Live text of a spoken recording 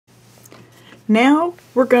Now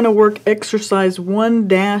we're going to work exercise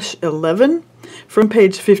 1-11 from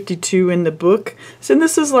page 52 in the book. So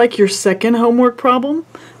this is like your second homework problem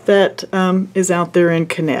that is out there in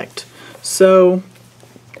Connect. So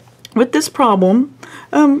with this problem,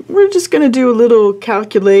 we're just going to do a little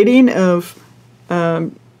calculating of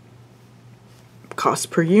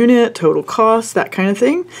cost per unit, total cost, that kind of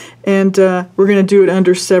thing. And we're going to do it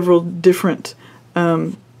under several different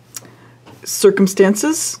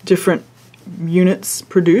circumstances, different units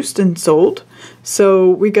produced and sold. So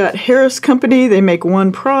we got Harris Company, they make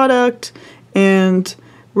one product, and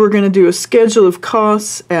we're going to do a schedule of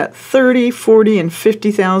costs at 30, 40, and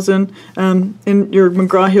 50,000. In your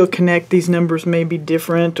McGraw-Hill Connect, these numbers may be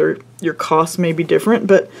different, or your costs may be different,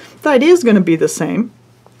 but the idea is going to be the same.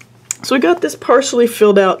 So we got this partially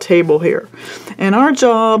filled out table here, and our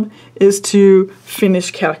job is to finish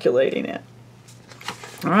calculating it.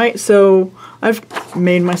 All right, so I've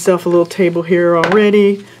made myself a little table here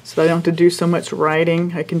already so I don't have to do so much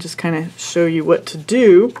writing. I can just kind of show you what to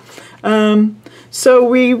do. So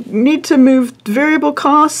we need to move variable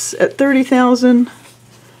costs at 30,000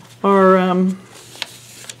 are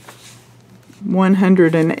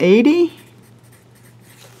 180.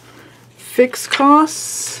 Fixed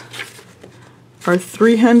costs are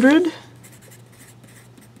 300.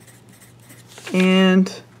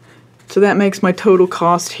 And so that makes my total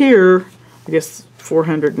cost here, I guess,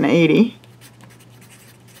 480.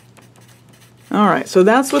 All right, so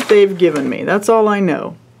that's what they've given me. That's all I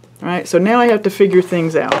know. All right, so now I have to figure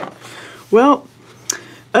things out. Well,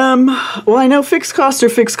 I know fixed costs are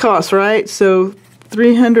fixed costs, right? So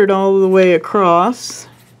 300 all the way across.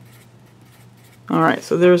 All right,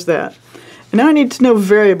 so there's that. And now I need to know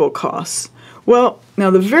variable costs. Well,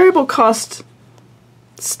 now the variable cost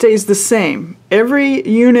stays the same. Every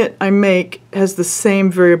unit I make has the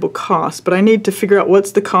same variable cost, but I need to figure out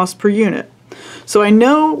what's the cost per unit. So I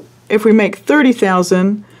know if we make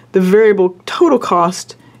 30,000, the variable total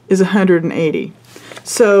cost is 180.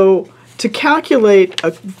 So to calculate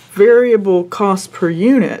a variable cost per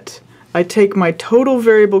unit, I take my total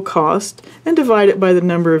variable cost and divide it by the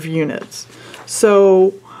number of units.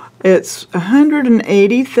 So it's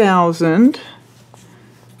 180,000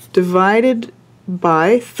 divided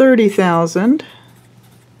by 30,000,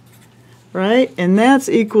 right? And that's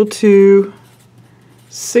equal to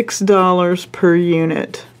 $6 per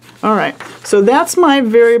unit. All right, so that's my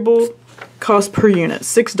variable cost per unit,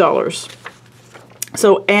 $6.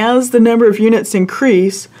 So as the number of units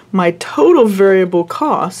increase, my total variable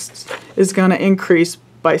cost is going to increase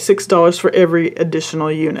by $6 for every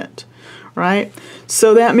additional unit, right?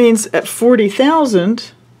 So that means at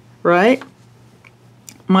 40,000, right,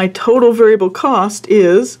 my total variable cost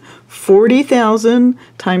is 40,000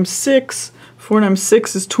 times 6. 4 times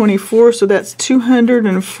 6 is 24, so that's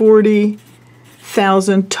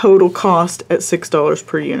 240,000 total cost at $6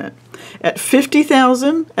 per unit. At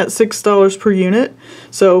 50,000 at $6 per unit,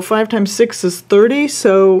 so 5 times 6 is 30,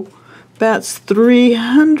 so that's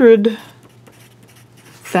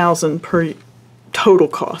 300,000 per total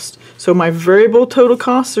cost. So my variable total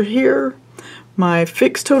costs are here, my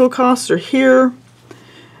fixed total costs are here.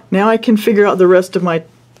 Now I can figure out the rest of my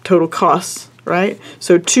total costs, right?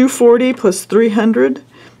 So 240 plus 300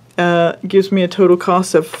 gives me a total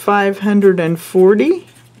cost of 540,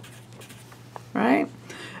 right?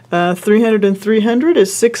 300 and 300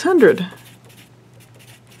 is 600.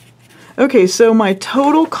 Okay, so my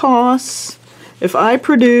total costs, if I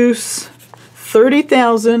produce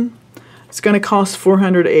 30,000, it's going to cost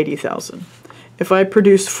 480,000. If I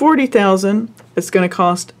produce 40,000, it's going to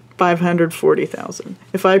cost 540,000.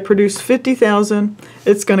 If I produce 50,000,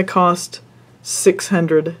 it's going to cost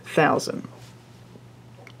 600,000.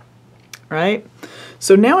 Right?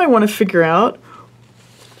 So now I want to figure out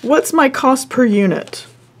what's my cost per unit.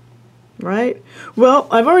 Right? Well,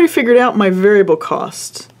 I've already figured out my variable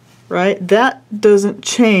cost. Right? That doesn't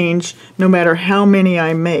change no matter how many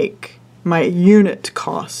I make. My unit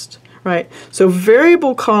cost. Right? So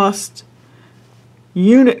variable cost,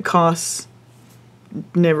 unit costs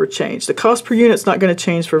never change. The cost per unit is not going to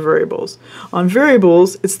change for variables. On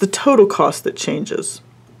variables, it's the total cost that changes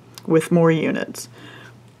with more units.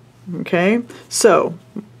 Okay, so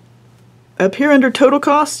up here under total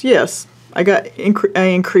cost, yes, I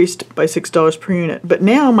increased by $6 per unit, but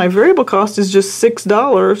now my variable cost is just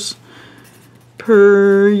 $6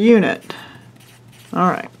 per unit. All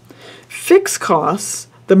right, fixed costs,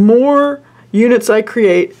 the more units I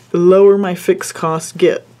create, the lower my fixed costs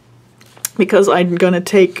get, because I'm going to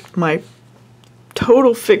take my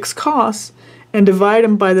total fixed costs and divide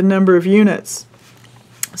them by the number of units.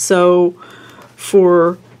 So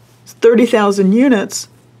for 30,000 units,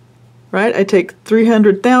 right? I take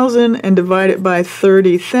 300,000 and divide it by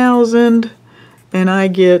 30,000, and I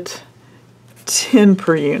get 10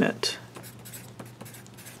 per unit,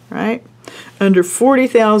 right? Under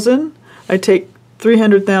 40,000, I take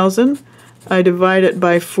 300,000, I divide it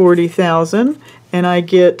by 40,000, and I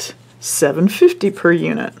get 750 per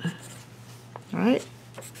unit, right?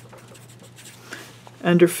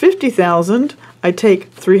 Under 50,000, I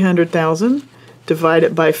take 300,000, divide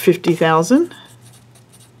it by 50,000,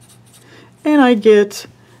 and I get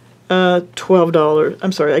 $12.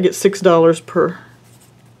 I'm sorry, I get $6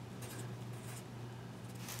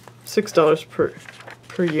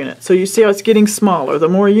 per unit. So you see how it's getting smaller. The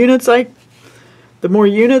more units I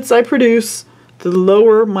produce, the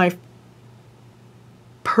lower my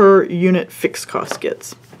per unit fixed cost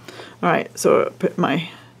gets. All right, so I put my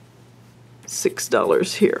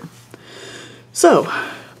 $6 here. So,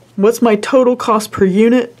 what's my total cost per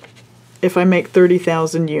unit if I make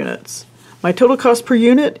 30,000 units? My total cost per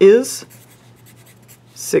unit is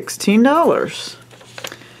 $16.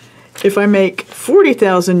 If I make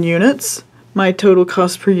 40,000 units, my total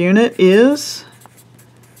cost per unit is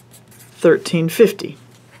 $13.50.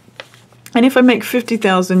 And if I make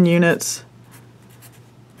 50,000 units,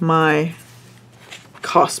 my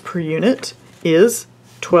cost per unit is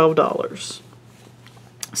 $12.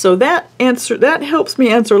 So that helps me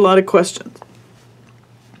answer a lot of questions.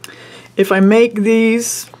 If I make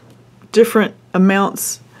these different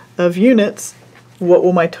amounts of units, what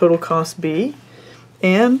will my total cost be?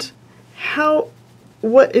 And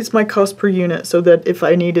what is my cost per unit, so that if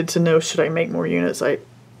I needed to know should I make more units,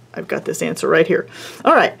 I've got this answer right here.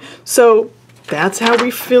 All right, so that's how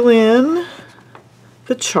we fill in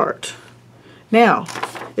the chart. Now,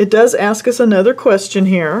 it does ask us another question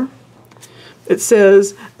here. It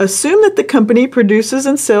says, assume that the company produces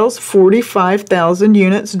and sells 45,000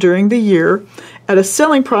 units during the year at a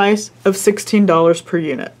selling price of $16 per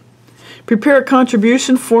unit. Prepare a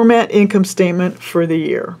contribution format income statement for the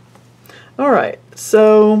year. All right,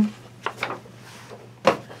 so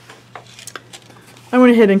I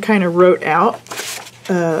went ahead and kind of wrote out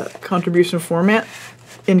contribution format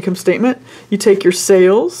income statement. You take your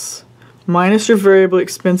sales minus your variable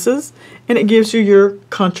expenses, and it gives you your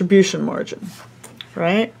contribution margin,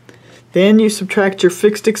 right? Then you subtract your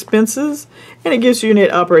fixed expenses, and it gives you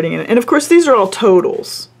net operating income. And of course, these are all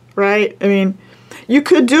totals, right? I mean, you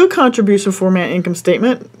could do a contribution format income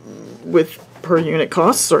statement with per unit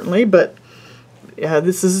costs, certainly, but yeah,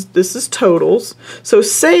 this is totals. So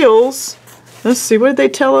sales, let's see, what did they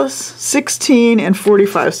tell us? 16 and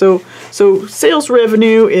 45. So sales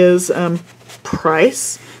revenue is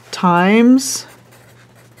price times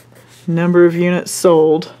number of units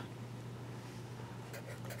sold,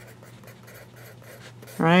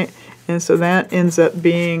 right? And so that ends up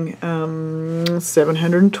being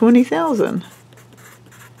 720,000.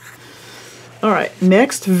 All right,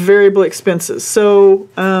 next, variable expenses. So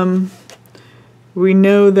we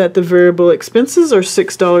know that the variable expenses are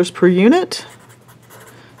 $6 per unit.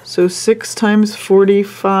 So 6 times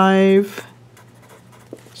 45,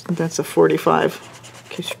 that's a 45, in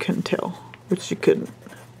case you couldn't tell, which you couldn't.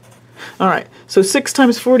 All right, so 6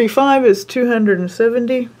 times 45 is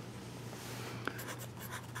 270.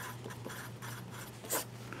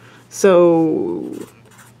 So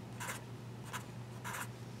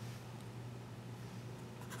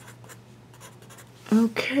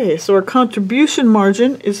okay, so our contribution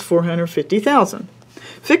margin is 450,000.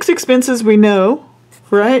 Fixed expenses we know,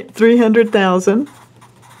 right? 300,000.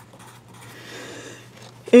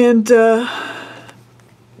 And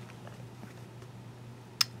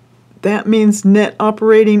that means net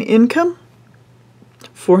operating income,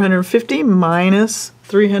 450 minus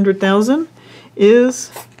 300,000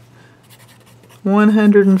 is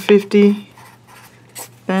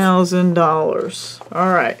 $150,000.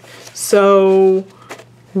 All right, so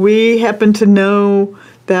we happen to know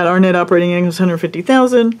that our net operating income is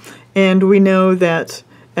 150,000, and we know that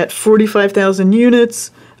at 45,000 units,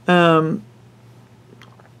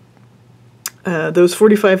 those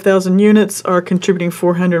 45,000 units are contributing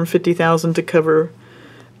 450,000 to cover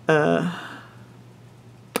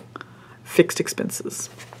fixed expenses.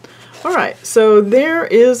 All right, so there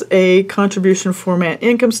is a contribution format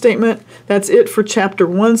income statement. That's it for Chapter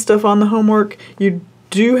 1 stuff on the homework. You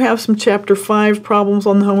do have some Chapter 5 problems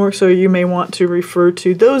on the homework, so you may want to refer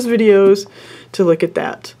to those videos to look at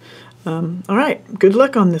that. All right, good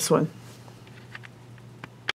luck on this one.